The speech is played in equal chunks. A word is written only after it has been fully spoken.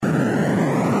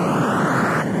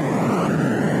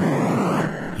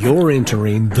You're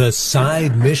entering the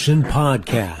Side Mission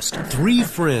Podcast. Three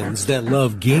friends that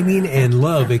love gaming and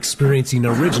love experiencing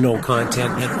original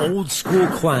content and old school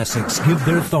classics give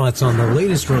their thoughts on the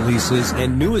latest releases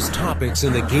and newest topics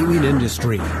in the gaming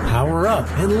industry. Power up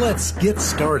and let's get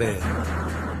started.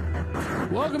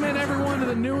 Welcome in, everyone, to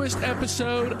the newest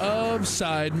episode of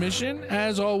Side Mission.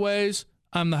 As always,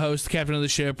 I'm the host, the captain of the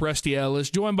ship, Rusty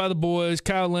Ellis, joined by the boys,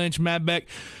 Kyle Lynch, Matt Beck.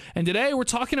 And today we're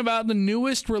talking about the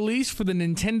newest release for the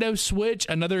Nintendo Switch,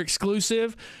 another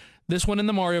exclusive. This one in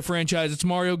the Mario franchise. It's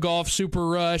Mario Golf Super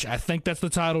Rush. I think that's the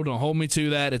title. Don't hold me to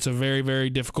that. It's a very, very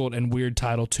difficult and weird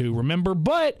title to remember.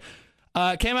 But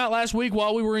it came out last week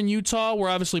while we were in Utah. We're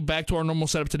obviously back to our normal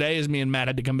setup today as me and Matt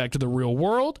had to come back to the real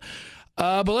world.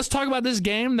 But let's talk about this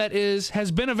game that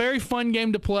has been a very fun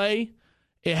game to play.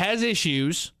 It has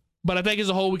issues, but I think as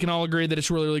a whole we can all agree that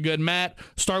it's really, really good. Matt,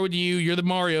 start with you. You're the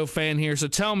Mario fan here, so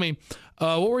tell me,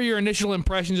 what were your initial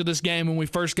impressions of this game when we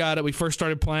first got it, we first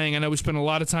started playing? I know we spent a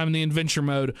lot of time in the adventure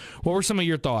mode. What were some of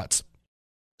your thoughts?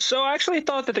 So I actually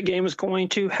thought that the game was going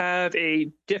to have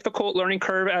a difficult learning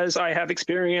curve, as I have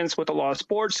experience with a lot of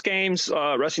sports games.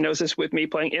 Rusty knows this with me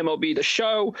playing MLB The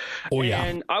Show. Oh, yeah.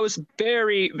 And I was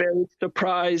very, very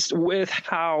surprised with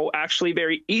how actually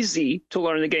very easy to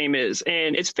learn the game is.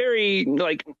 And it's very,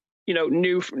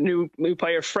 new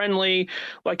player friendly.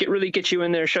 Like, it really gets you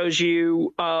in there, shows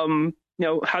you,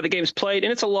 how the game's played.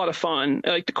 And it's a lot of fun.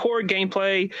 Like, the core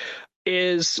gameplay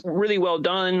is really well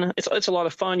done. It's a lot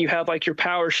of fun. You have like your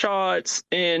power shots,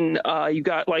 and you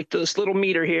got like this little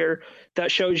meter here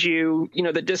that shows you,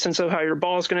 the distance of how your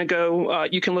ball is going to go.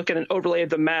 You can look at an overlay of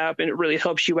the map, and it really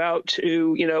helps you out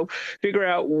to, figure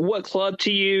out what club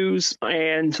to use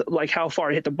and like how far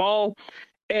to hit the ball.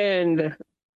 And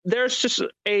there's just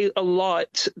a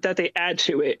lot that they add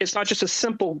to it. It's not just a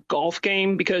simple golf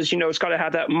game because, it's got to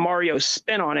have that Mario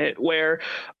spin on it, where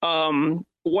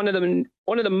one of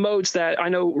the modes that I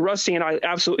know Rusty and I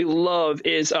absolutely love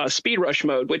is Speed Rush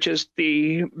mode, which is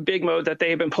the big mode that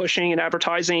they've been pushing and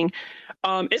advertising.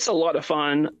 It's a lot of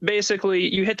fun.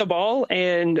 Basically, you hit the ball,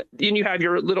 and then you have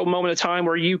your little moment of time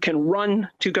where you can run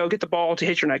to go get the ball to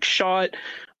hit your next shot.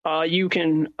 You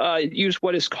can use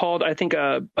what is called, I think,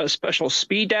 a special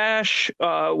speed dash,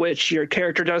 which your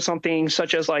character does something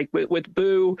such as like with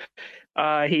Boo.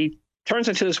 He turns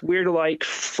into this weird, like,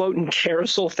 floating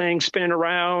carousel thing spinning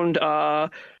around.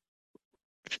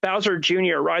 Bowser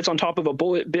Jr. rides on top of a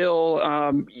bullet bill.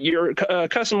 Your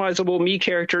customizable Mii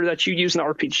character that you use in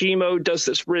RPG mode does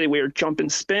this really weird jump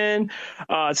and spin.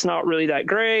 It's not really that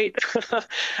great,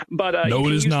 but no, you can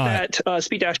it is use not. That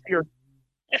speed dash to your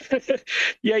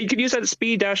yeah, you could use that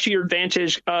speed dash to your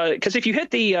advantage, because if you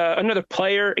hit the another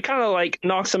player, it kind of like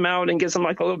knocks them out and gives them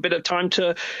like a little bit of time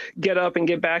to get up and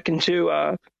get back into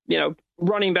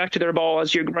running back to their ball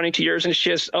as you're running to yours. And it's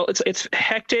just it's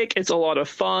hectic. It's a lot of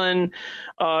fun.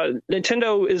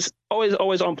 Nintendo is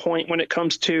always on point when it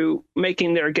comes to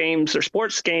making their games, their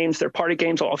sports games, their party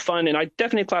games, all fun. And I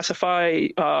definitely classify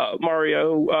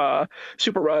Mario Golf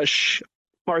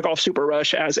Super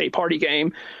Rush as a party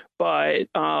game.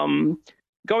 But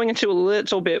going into a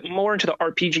little bit more into the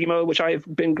RPG mode, which I've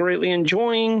been greatly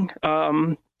enjoying.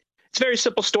 It's a very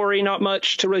simple story, not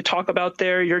much to really talk about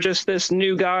there. You're just this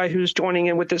new guy who's joining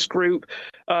in with this group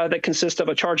that consists of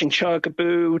a Charging Chuck,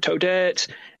 Boo, Toadette.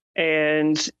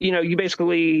 And, you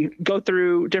basically go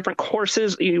through different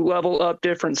courses. You level up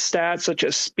different stats such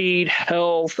as speed,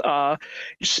 health,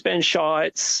 spin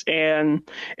shots. And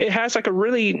it has like a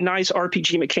really nice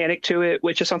RPG mechanic to it,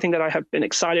 which is something that I have been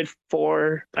excited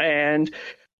for. And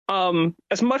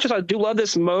as much as I do love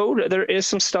this mode, there is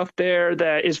some stuff there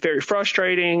that is very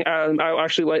frustrating. I'll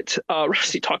actually let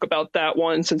Rusty talk about that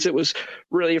one since it was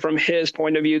really from his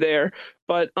point of view there.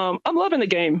 But I'm loving the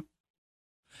game.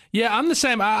 Yeah, I'm the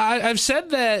same. I've said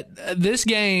that this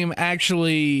game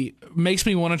actually makes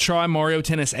me want to try Mario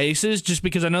Tennis Aces just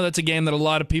because I know that's a game that a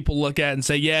lot of people look at and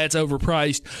say, yeah, it's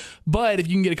overpriced. But if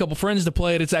you can get a couple friends to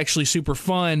play it, it's actually super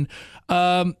fun.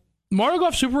 Mario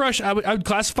Golf Super Rush, I would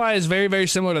classify as very, very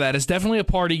similar to that. It's definitely a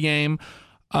party game.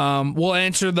 We'll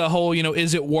answer the whole,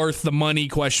 is it worth the money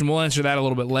question. We'll answer that a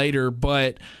little bit later.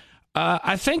 But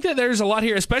I think that there's a lot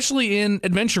here, especially in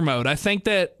adventure mode. I think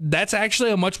that that's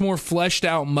actually a much more fleshed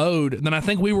out mode than I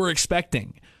think we were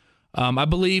expecting. I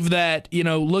believe that,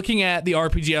 looking at the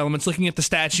RPG elements, looking at the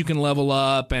stats you can level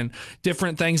up and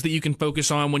different things that you can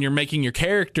focus on when you're making your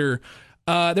character,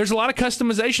 there's a lot of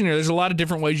customization here. There's a lot of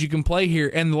different ways you can play here.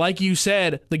 And like you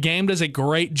said, the game does a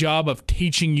great job of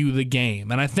teaching you the game.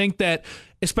 And I think that,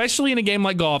 especially in a game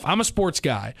like golf, I'm a sports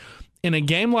guy. In a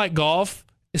game like golf,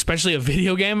 especially a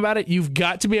video game about it, you've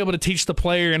got to be able to teach the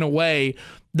player in a way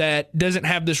that doesn't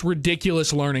have this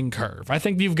ridiculous learning curve. I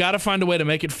think you've got to find a way to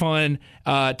make it fun,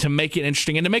 to make it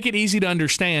interesting, and to make it easy to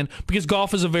understand, because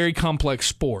golf is a very complex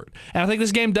sport. And I think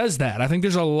this game does that. I think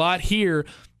there's a lot here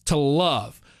to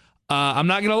love. I'm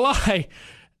not going to lie.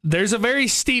 There's a very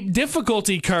steep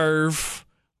difficulty curve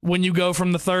when you go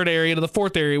from the third area to the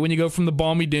fourth area, when you go from the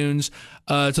Balmy Dunes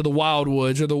to the Wild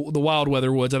Woods, or the Wild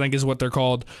Weather Woods, I think is what they're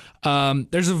called.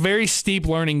 There's a very steep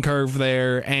learning curve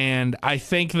there, and I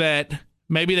think that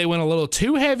maybe they went a little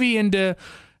too heavy into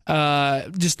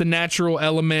just the natural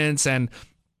elements and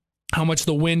how much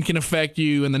the wind can affect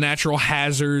you and the natural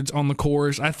hazards on the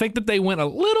course. I think that they went a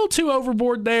little too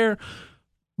overboard there,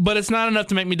 but it's not enough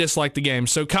to make me dislike the game.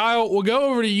 So, Kyle, we'll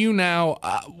go over to you now.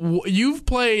 You've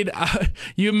played,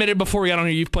 you admitted before we got on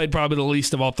here, you've played probably the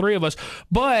least of all three of us.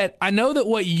 But I know that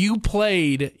what you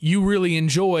played, you really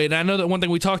enjoyed. And I know that one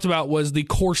thing we talked about was the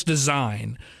course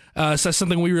design. So that's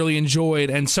something we really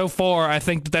enjoyed. And so far, I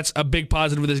think that that's a big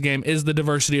positive of this game is the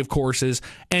diversity of courses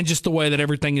and just the way that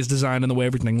everything is designed and the way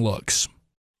everything looks.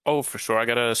 Oh, for sure. I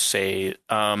got to say,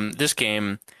 this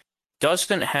game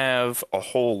doesn't have a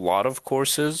whole lot of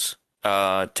courses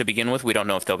to begin with. We don't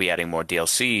know if they'll be adding more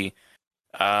DLC.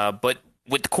 But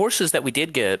with the courses that we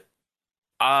did get,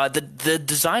 the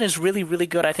design is really, really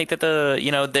good. I think that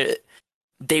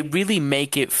they really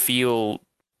make it feel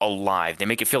alive. They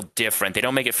make it feel different. They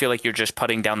don't make it feel like you're just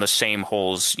putting down the same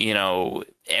holes,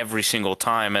 every single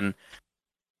time. And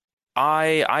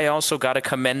I also got to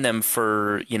commend them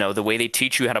for, the way they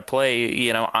teach you how to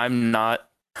play. I'm not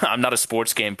a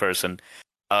sports game person.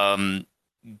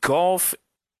 Golf,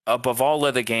 above all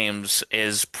other games,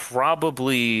 is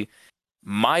probably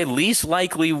my least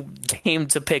likely game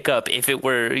to pick up if it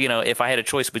were, if I had a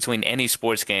choice between any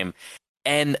sports game.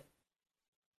 And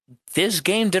this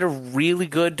game did a really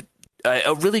good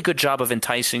job of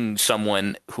enticing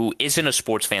someone who isn't a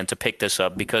sports fan to pick this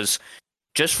up, because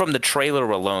just from the trailer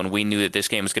alone, we knew that this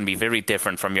game was going to be very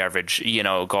different from your average,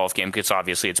 golf game, because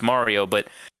obviously it's Mario, but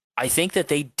I think that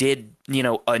they did,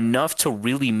 enough to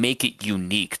really make it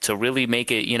unique, to really make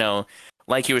it,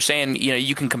 like you were saying,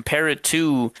 you can compare it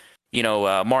to,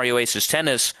 Mario Aces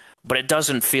Tennis, but it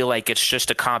doesn't feel like it's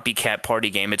just a copycat party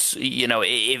game. It's,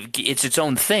 it's its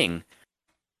own thing.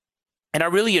 And I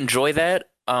really enjoy that.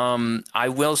 I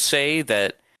will say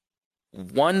that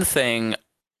one thing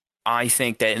I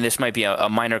think that, and this might be a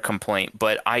minor complaint,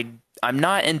 but I'm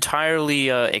not entirely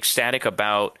ecstatic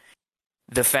about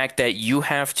the fact that you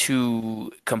have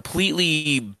to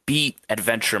completely beat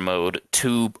adventure mode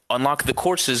to unlock the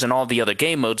courses and all the other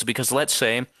game modes, because let's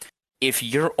say if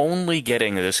you're only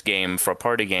getting this game for a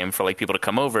party game for like people to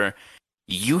come over,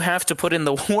 you have to put in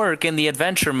the work in the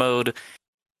adventure mode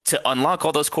to unlock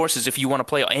all those courses if you want to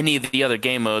play any of the other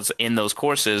game modes in those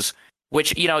courses,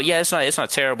 which, it's not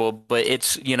terrible, but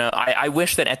it's, I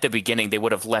wish that at the beginning they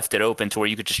would have left it open to where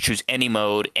you could just choose any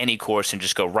mode, any course, and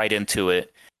just go right into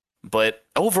it. But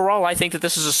overall, I think that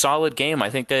this is a solid game. I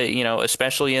think that,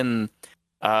 especially in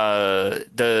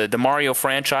the Mario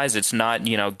franchise, it's not,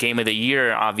 game of the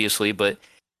year, obviously, but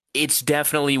it's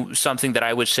definitely something that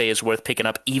I would say is worth picking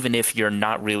up, even if you're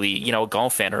not really, a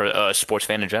golf fan or a sports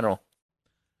fan in general.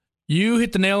 You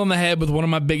hit the nail on the head with one of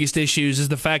my biggest issues is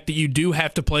the fact that you do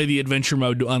have to play the adventure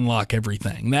mode to unlock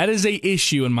everything. That is a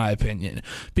issue in my opinion,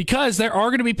 because there are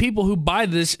going to be people who buy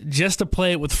this just to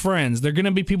play it with friends. There are going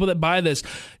to be people that buy this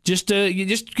just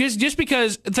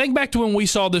because. Think back to when we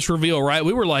saw this reveal, right?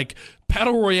 We were like,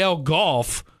 Battle Royale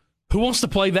golf, who wants to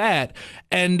play that?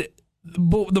 And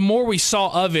the more we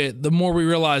saw of it, the more we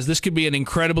realized this could be an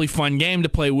incredibly fun game to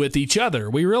play with each other.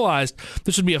 We realized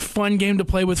this would be a fun game to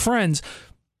play with friends.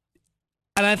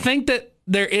 And I think that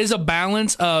there is a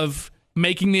balance of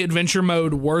making the adventure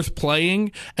mode worth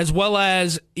playing, as well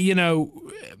as,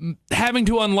 having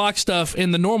to unlock stuff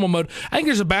in the normal mode. I think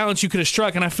there's a balance you could have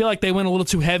struck, and I feel like they went a little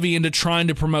too heavy into trying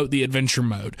to promote the adventure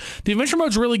mode. The adventure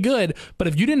mode's really good, but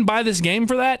if you didn't buy this game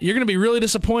for that, you're going to be really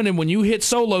disappointed when you hit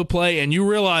solo play and you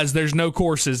realize there's no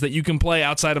courses that you can play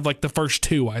outside of like the first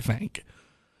two, I think.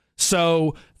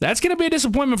 So that's going to be a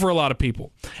disappointment for a lot of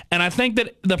people. And I think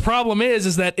that the problem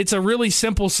is that it's a really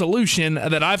simple solution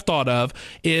that I've thought of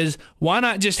is why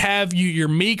not just have your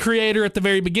Mii creator at the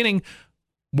very beginning?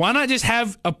 Why not just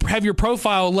have your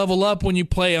profile level up when you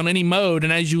play on any mode,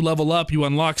 and as you level up, you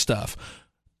unlock stuff.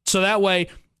 So that way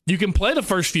you can play the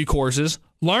first few courses,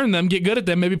 learn them, get good at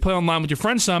them, maybe play online with your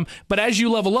friends some, but as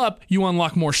you level up, you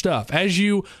unlock more stuff. As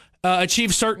you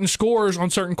achieve certain scores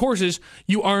on certain courses,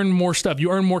 you earn more stuff.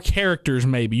 You earn more characters,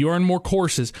 maybe. You earn more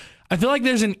courses. I feel like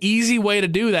there's an easy way to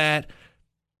do that,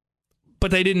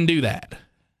 but they didn't do that.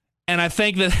 And I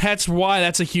think that's why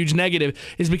that's a huge negative,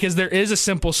 is because there is a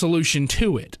simple solution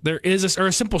to it. There is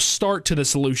a simple start to the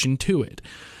solution to it.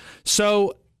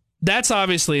 So that's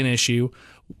obviously an issue.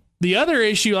 The other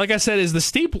issue, like I said, is the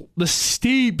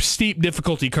steep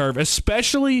difficulty curve,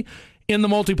 especially in the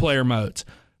multiplayer modes.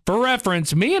 For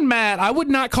reference, me and Matt, I would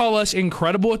not call us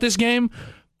incredible at this game,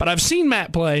 but I've seen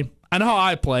Matt play. I know how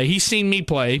I play. He's seen me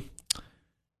play.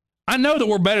 I know that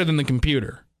we're better than the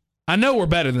computer. I know we're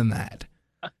better than that.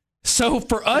 So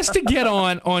for us to get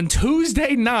on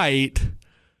Tuesday night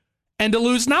and to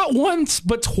lose not once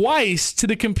but twice to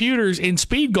the computers in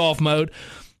speed golf mode,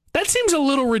 that seems a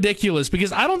little ridiculous,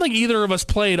 because I don't think either of us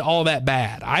played all that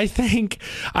bad. I think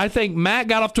Matt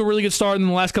got off to a really good start in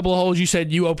the last couple of holes.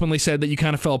 You openly said that you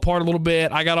kind of fell apart a little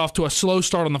bit. I got off to a slow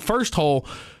start on the first hole,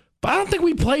 but I don't think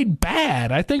we played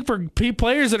bad. I think for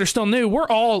players that are still new, we're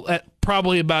all at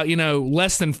probably about,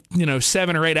 less than,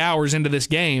 7 or 8 hours into this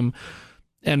game.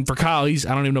 And for Kyle, I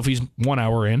don't even know if he's 1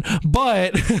 hour in,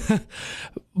 but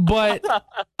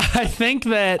I think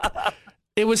that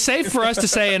it was safe for us to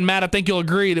say, and Matt, I think you'll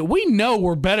agree, that we know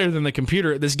we're better than the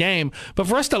computer at this game, but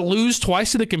for us to lose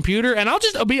twice to the computer, and I'll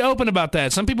just be open about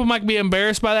that. Some people might be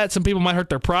embarrassed by that. Some people might hurt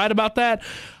their pride about that.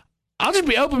 I'll just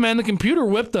be open, man. The computer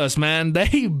whipped us, man.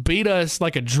 They beat us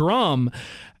like a drum.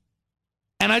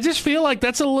 And I just feel like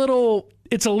it's a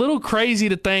little crazy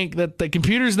to think that the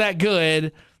computer's that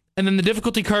good, and then the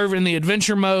difficulty curve in the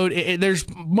adventure mode, there's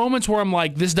moments where I'm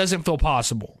like, this doesn't feel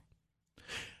possible.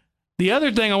 The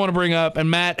other thing I want to bring up, and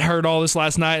Matt heard all this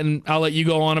last night, and I'll let you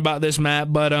go on about this,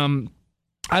 Matt, but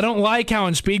I don't like how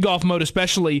in speed golf mode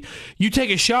especially, you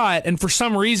take a shot, and for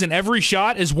some reason, every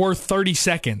shot is worth 30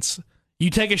 seconds.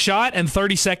 You take a shot, and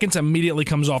 30 seconds immediately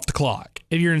comes off the clock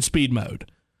if you're in speed mode.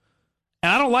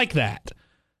 And I don't like that.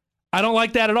 I don't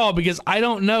like that at all, because I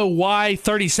don't know why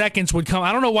 30 seconds would come.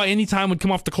 I don't know why any time would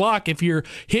come off the clock if you're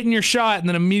hitting your shot and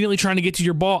then immediately trying to get to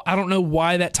your ball. I don't know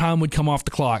why that time would come off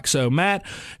the clock. So, Matt,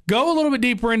 go a little bit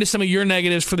deeper into some of your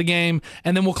negatives for the game,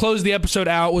 and then we'll close the episode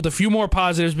out with a few more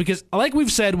positives, because like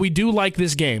we've said, we do like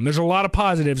this game. There's a lot of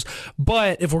positives,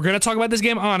 but if we're going to talk about this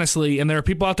game honestly, and there are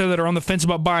people out there that are on the fence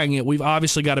about buying it, we've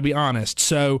obviously got to be honest.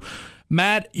 So,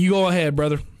 Matt, you go ahead,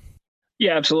 brother.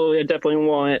 Yeah, absolutely. I definitely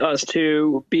want us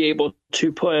to be able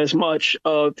to put as much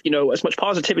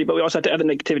positivity, but we also have to add the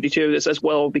negativity to this as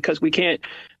well, because we can't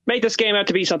make this game out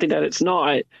to be something that it's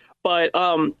not. But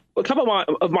a couple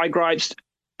of my gripes,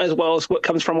 as well as what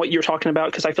comes from what you're talking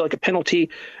about, because I feel like a penalty,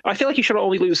 I feel like you should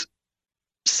only lose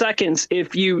seconds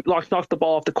if you knock the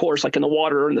ball off the course, like in the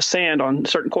water or in the sand on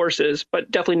certain courses, but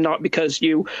definitely not because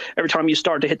every time you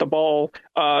start to hit the ball,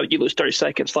 you lose 30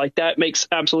 seconds. Like, that makes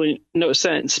absolutely no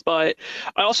sense. But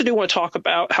I also do want to talk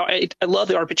about how I love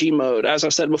the RPG mode, as I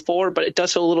said before, but it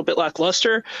does feel a little bit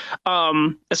lackluster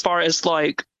as far as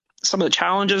like some of the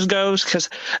challenges goes, because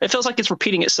it feels like it's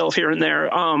repeating itself here and there.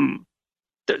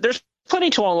 There's plenty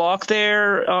to unlock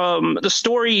there. The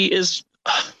story is,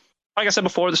 like I said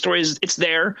before, the story it's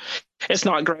there. It's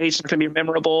not great. It's not going to be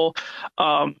memorable.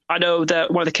 I know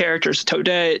that one of the characters,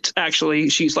 Toadette, actually,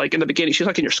 she's like in the beginning, she's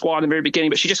like in your squad in the very beginning,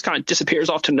 but she just kind of disappears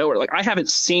off to nowhere. Like, I haven't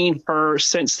seen her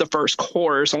since the first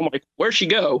course. I'm like, where'd she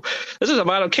go? This is a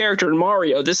vital character in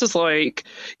Mario. This is like,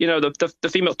 the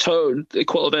female Toad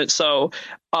equivalent. So,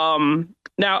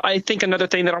 now, I think another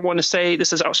thing that I want to say, the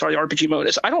RPG mode,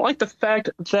 is I don't like the fact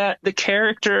that the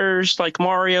characters like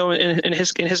Mario and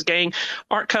his gang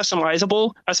aren't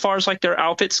customizable as far as like their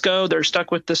outfits go. They're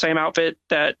stuck with the same outfit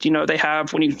that, they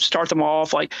have when you start them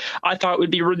off. Like, I thought it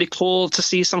would be really cool to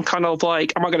see some kind of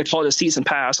like, I'm not going to call it a season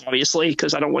pass, obviously,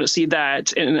 because I don't want to see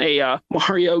that in a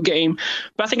Mario game.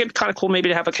 But I think it'd be kind of cool maybe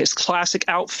to have like his classic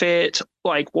outfit,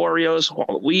 like Wario's,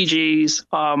 Luigi's,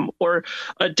 or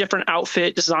a different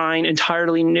outfit design,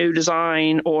 entirely new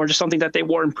design, or just something that they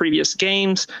wore in previous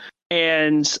games.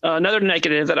 And another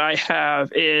negative that I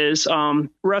have is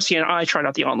Rusty and I tried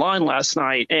out the online last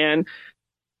night, and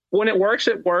when it works,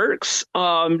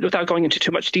 without going into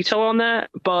too much detail on that.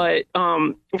 But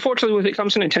unfortunately, when it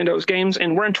comes to Nintendo's games,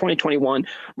 and we're in 2021,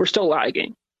 we're still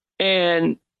lagging.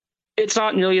 And it's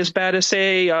not nearly as bad as,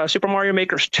 say, Super Mario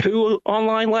Maker 2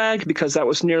 online lag, because that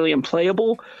was nearly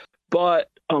unplayable. But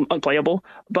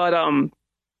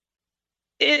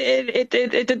it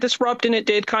did disrupt, and it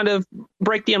did kind of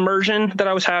break the immersion that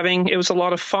I was having. It was a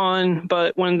lot of fun,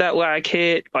 but when that lag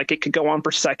hit, like, it could go on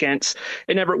for seconds.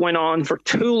 It never went on for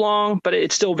too long, but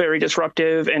it's still very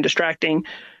disruptive and distracting.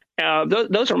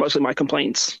 Those are mostly my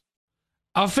complaints.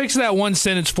 I'll fix that one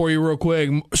sentence for you real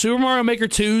quick. Super Mario Maker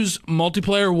 2's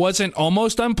multiplayer wasn't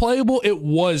almost unplayable. It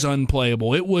was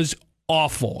unplayable. It was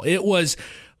awful. It was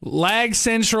lag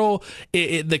central.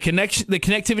 The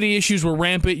connectivity issues were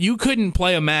rampant. You couldn't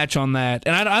play a match on that,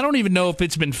 and I don't even know if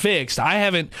it's been fixed.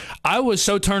 I was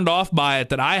so turned off by it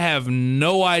that I have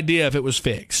no idea if it was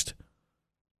fixed,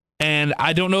 and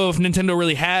I don't know if Nintendo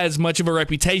really has much of a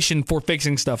reputation for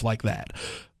fixing stuff like that.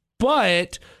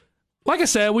 But like I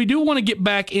said, we do want to get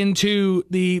back into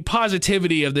the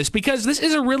positivity of this because this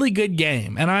is a really good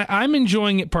game, and I'm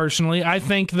enjoying it personally. I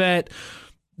think that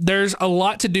there's a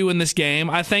lot to do in this game.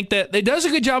 I think that it does a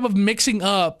good job of mixing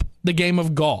up the game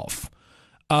of golf.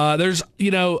 I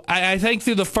think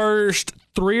through the first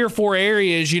 3 or 4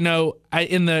 areas, in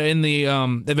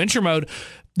the adventure mode,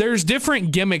 there's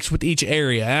different gimmicks with each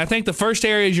area. And I think the first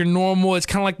area is your normal. It's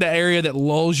kind of like the area that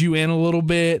lulls you in a little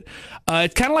bit.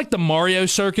 It's kind of like the Mario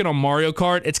circuit on Mario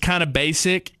Kart. It's kind of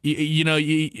basic.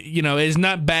 It's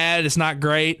not bad. It's not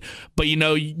great, but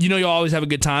you'll always have a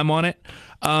good time on it.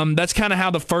 That's kind of how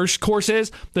the first course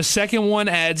is. The second one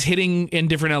adds hitting in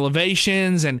different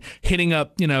elevations and hitting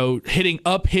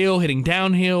uphill, hitting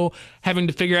downhill, having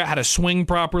to figure out how to swing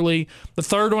properly. The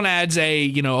third one adds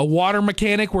a water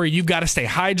mechanic where you've got to stay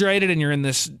hydrated and you're in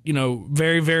this,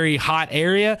 very, very hot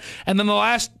area. And then the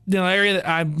last area that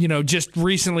I'm, just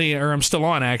recently, or I'm still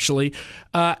on actually,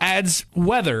 adds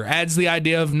weather, adds the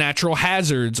idea of natural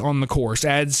hazards on the course,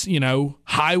 adds,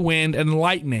 high wind and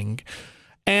lightning.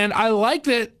 And I like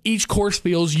that each course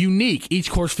feels unique. Each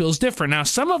course feels different. Now,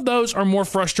 some of those are more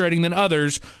frustrating than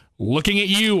others. Looking at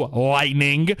you,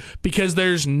 Lightning, because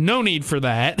there's no need for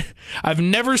that. I've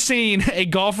never seen a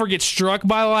golfer get struck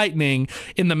by lightning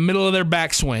in the middle of their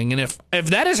backswing. And if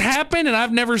that has happened and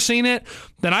I've never seen it,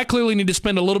 then I clearly need to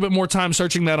spend a little bit more time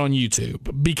searching that on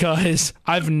YouTube because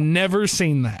I've never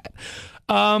seen that.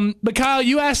 But Kyle,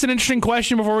 you asked an interesting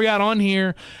question before we got on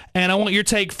here, and I want your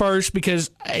take first because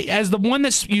as the one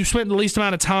that you spent the least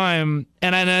amount of time,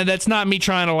 and I know that's not me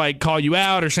trying to call you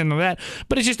out or something like that,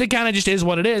 but it kind of just is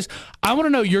what it is. I want to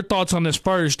know your thoughts on this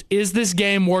first. Is this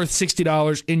game worth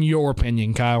 $60 in your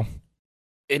opinion, Kyle?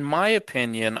 In my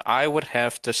opinion, I would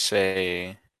have to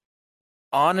say,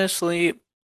 honestly,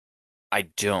 I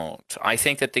don't. I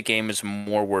think that the game is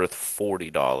more worth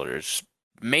 $40,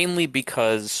 mainly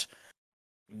because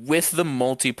with the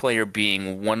multiplayer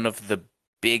being one of the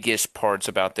biggest parts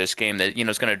about this game that,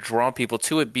 is going to draw people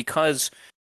to it because,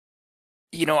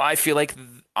 I feel like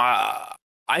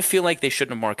they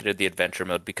shouldn't have marketed the adventure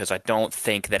mode because I don't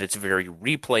think that it's very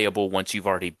replayable once you've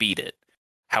already beat it.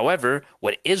 However,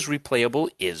 what is replayable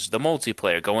is the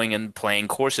multiplayer, going and playing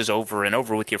courses over and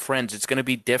over with your friends. It's going to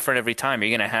be different every time.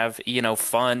 You're going to have,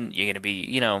 fun. You're going to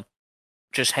be,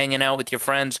 just hanging out with your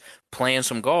friends, playing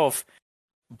some golf.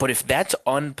 But if that's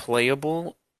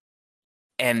unplayable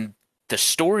and the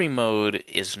story mode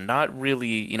is not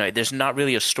really, there's not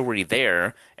really a story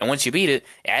there, and once you beat it,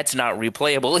 it's not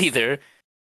replayable either,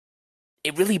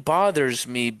 it really bothers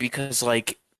me because,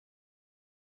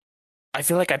 I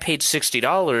feel like I paid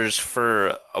 $60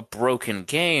 for a broken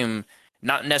game.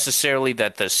 Not necessarily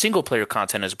that the single-player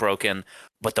content is broken,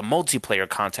 but the multiplayer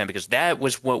content, because that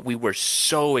was what we were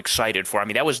so excited for. I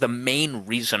mean, that was the main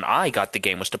reason I got the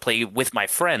game, was to play with my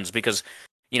friends, because,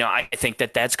 I think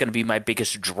that that's going to be my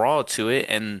biggest draw to it,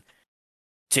 and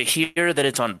to hear that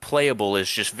it's unplayable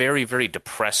is just very, very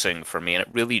depressing for me, and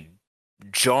it really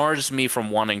jars me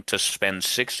from wanting to spend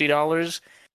 $60,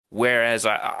 whereas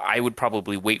I would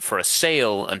probably wait for a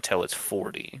sale until it's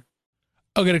 $40.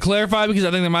 Okay, to clarify, because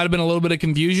I think there might have been a little bit of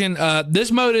confusion,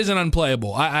 this mode isn't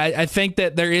unplayable. I think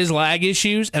that there is lag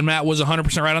issues, and Matt was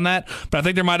 100% right on that, but I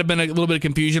think there might have been a little bit of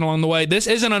confusion along the way. This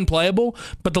isn't unplayable,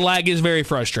 but the lag is very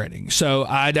frustrating. So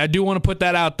I do want to put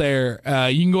that out there.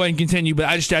 You can go ahead and continue, but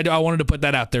I wanted to put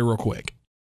that out there real quick.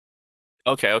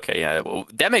 Okay, yeah. Well,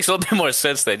 that makes a little bit more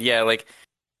sense then. Yeah,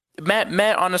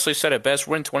 Matt honestly said it best.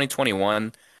 We're in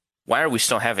 2021. Why are we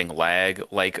still having lag?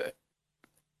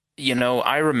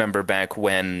 I remember back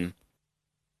when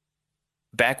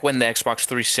the Xbox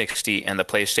 360 and the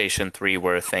PlayStation 3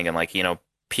 were a thing, and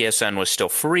PSN was still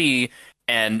free,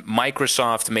 and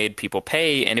Microsoft made people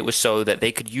pay, and it was so that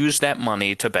they could use that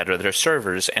money to better their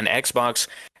servers. And Xbox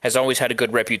has always had a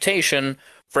good reputation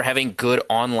for having good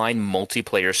online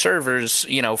multiplayer servers,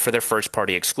 for their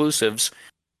first-party exclusives.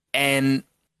 And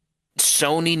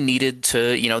Sony needed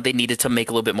to make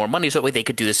a little bit more money so that way they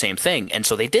could do the same thing, and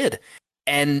so they did.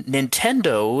 And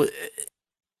Nintendo,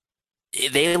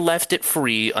 they left it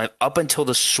free up until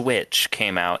the Switch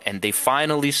came out, and they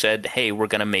finally said, hey, we're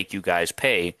going to make you guys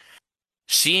pay.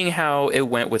 Seeing how it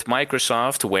went with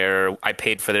Microsoft, where I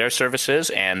paid for their services,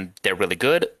 and they're really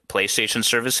good. PlayStation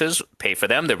services, pay for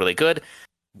them, they're really good.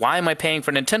 Why am I paying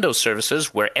for Nintendo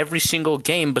services, where every single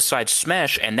game besides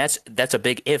Smash, and that's a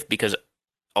big if, because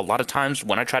a lot of times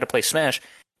when I try to play Smash,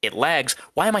 it lags.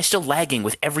 Why am I still lagging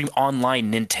with every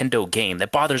online Nintendo game?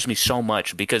 That bothers me so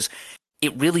much because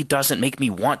it really doesn't make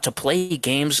me want to play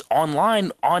games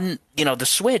online on, the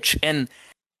Switch. And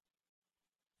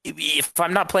if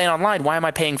I'm not playing online, why am I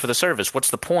paying for the service?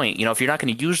 What's the point? If you're not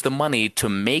going to use the money to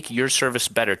make your service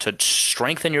better, to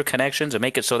strengthen your connections and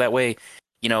make it so that way,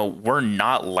 we're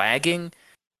not lagging,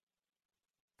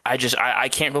 I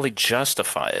can't really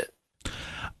justify it.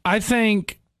 I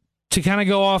think, to kind of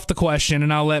go off the question,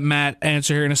 and I'll let Matt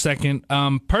answer here in a second.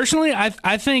 Personally,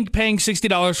 I think paying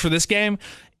 $60 for this game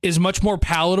is much more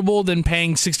palatable than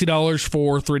paying $60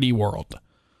 for 3D World.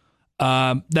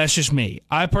 That's just me.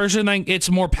 I personally think it's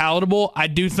more palatable. I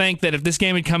do think that if this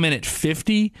game had come in at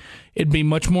 $50, it'd be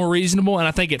much more reasonable. And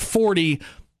I think at $40,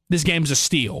 this game's a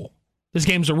steal. This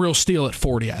game's a real steal at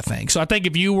 $40, I think. So I think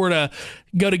if you were to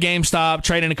go to GameStop,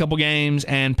 trade in a couple games,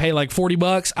 and pay like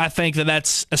 $40, I think that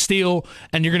that's a steal,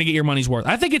 and you're going to get your money's worth.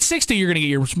 I think at $60, you're going to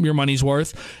get your money's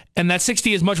worth, and that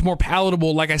 $60 is much more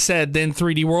palatable, like I said, than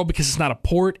 3D World because it's not a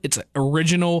port, it's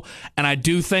original, and I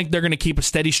do think they're going to keep a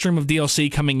steady stream of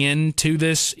DLC coming into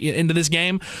this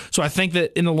game. So I think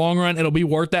that in the long run, it'll be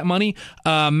worth that money.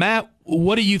 Matt,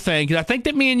 what do you think? I think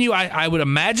that me and you, I would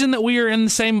imagine that we are on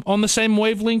the same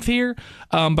wavelength here,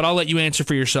 but I'll let you answer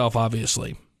for yourself,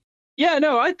 obviously. Yeah,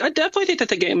 no, I definitely think that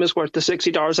the game is worth the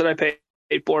 $60 that I paid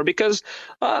for because,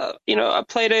 I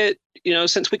played it,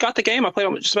 since we got the game, I played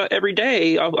it just about every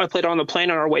day. I played it on the plane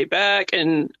on our way back,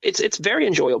 and it's very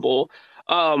enjoyable.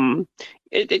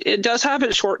 It does have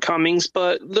its shortcomings,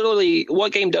 but literally,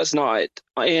 what game does not?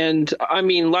 And I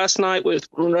mean, last night when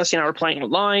Rusty and I were playing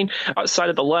online, outside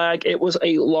of the lag, it was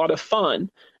a lot of fun.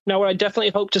 Now, what I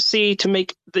definitely hope to see to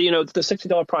make the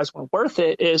 $60 price more worth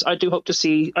it is I do hope to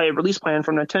see a release plan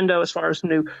from Nintendo as far as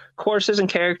new courses and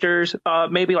characters,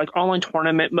 maybe like online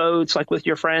tournament modes, like with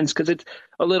your friends, because it's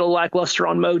a little lackluster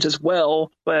on modes as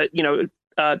well. But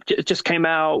it just came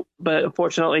out, but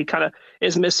unfortunately kind of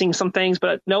is missing some things.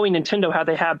 But knowing Nintendo how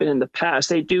they have been in the past,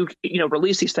 they do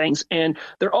release these things and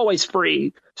they're always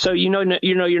free. So you're not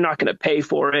going to pay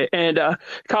for it. And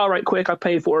Kyle, right quick, I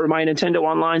pay for my Nintendo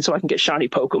Online so I can get shiny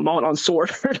Pokemon on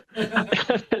Sword. But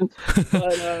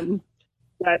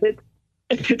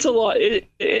it's a lot.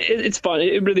 It's fun.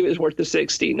 It really is worth the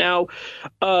 $60. Now,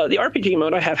 the RPG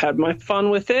mode, I have had my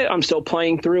fun with it. I'm still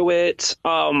playing through it.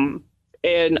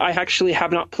 And I actually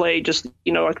have not played just,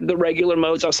 like the regular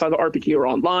modes outside of RPG or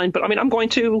online. But I mean, I'm going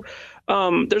to.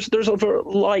 There's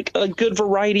a good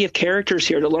variety of characters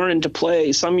here to learn and to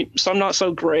play. Some not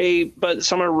so great, but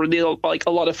some are really like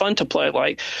a lot of fun to play.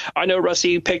 Like I know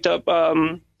Rusty picked up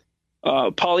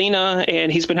Paulina,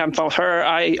 and he's been having fun with her.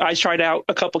 I tried out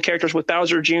a couple characters with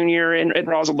Bowser Jr. and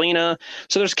Rosalina.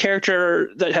 So there's a character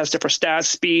that has different stats,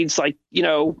 speeds, like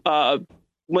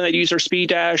when they use their speed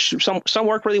dash, some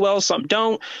work really well, some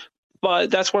don't.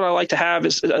 But that's what I like to have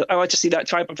is I like to see that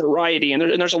type of variety. And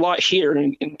there's a lot here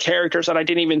in characters that I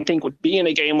didn't even think would be in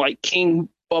a game like King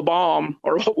Bob-omb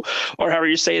or however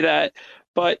you say that.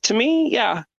 But to me,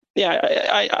 yeah,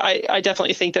 I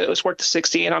definitely think that it was worth the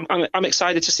 $60, and I'm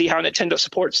excited to see how Nintendo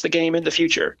supports the game in the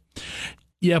future.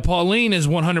 Yeah, Pauline is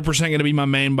 100% going to be my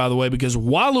main, by the way, because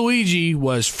Waluigi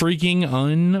was freaking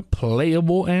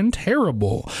unplayable and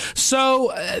terrible.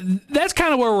 So that's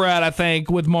kind of where we're at, I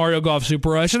think, with Mario Golf Super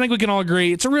Rush. I think we can all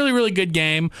agree it's a really, really good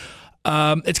game.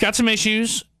 It's got some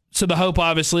issues, so the hope,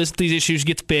 obviously, is that these issues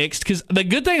get fixed. Because the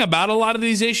good thing about a lot of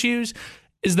these issues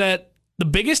is that the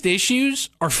biggest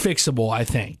issues are fixable, I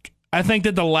think. I think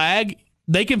that the lag,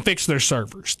 they can fix their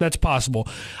servers. That's possible.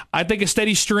 I think a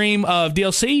steady stream of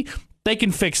DLC, they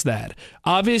can fix that.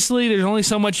 Obviously, there's only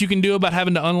so much you can do about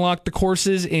having to unlock the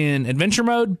courses in adventure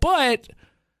mode, but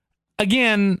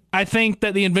again, I think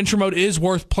that the adventure mode is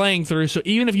worth playing through, so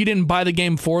even if you didn't buy the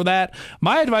game for that,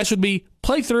 my advice would be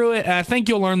play through it, and I think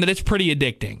you'll learn that it's pretty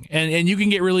addicting, and you can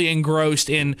get really engrossed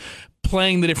in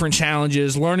playing the different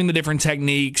challenges, learning the different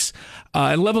techniques,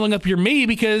 and leveling up your Mii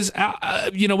because,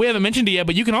 we haven't mentioned it yet,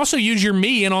 but you can also use your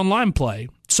Mii in online play.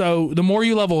 So the more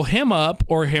you level him up,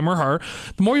 or him or her,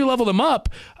 the more you level them up,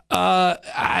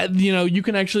 you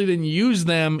can actually then use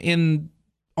them in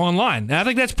online. And I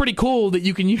think that's pretty cool that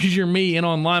you can use your Mii in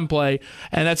online play,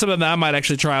 and that's something that I might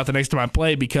actually try out the next time I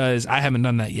play because I haven't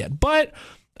done that yet. But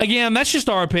again, that's just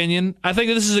our opinion. I think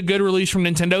that this is a good release from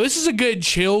Nintendo. This is a good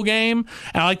chill game.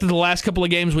 And I like that the last couple of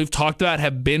games we've talked about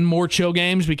have been more chill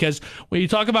games because when you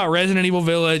talk about Resident Evil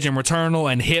Village and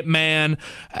Returnal and Hitman,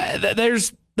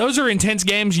 those are intense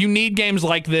games. You need games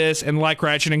like this and like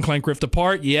Ratchet and Clank Rift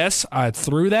Apart. Yes, I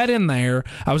threw that in there.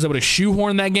 I was able to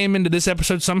shoehorn that game into this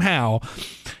episode somehow.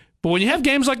 But when you have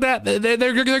games like that,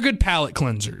 they're good palate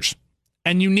cleansers.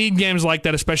 And you need games like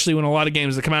that, especially when a lot of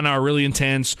games that come out now are really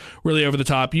intense, really over the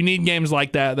top. You need games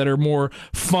like that that are more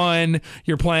fun.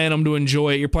 You're playing them to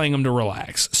enjoy it. You're playing them to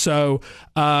relax. So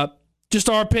just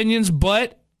our opinions,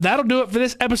 but that'll do it for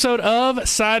this episode of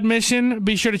Side Mission.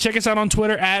 Be sure to check us out on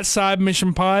Twitter at Side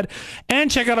Mission Pod, and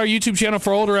check out our YouTube channel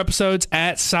for older episodes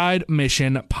at Side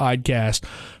Mission Podcast.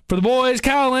 For the boys,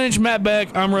 Kyle Lynch, Matt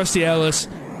Beck, I'm Rusty Ellis.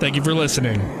 Thank you for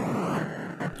listening.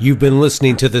 You've been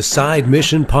listening to the Side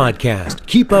Mission Podcast.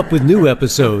 Keep up with new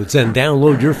episodes and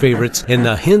download your favorites in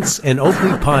the Hints and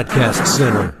Oakley Podcast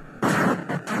Center.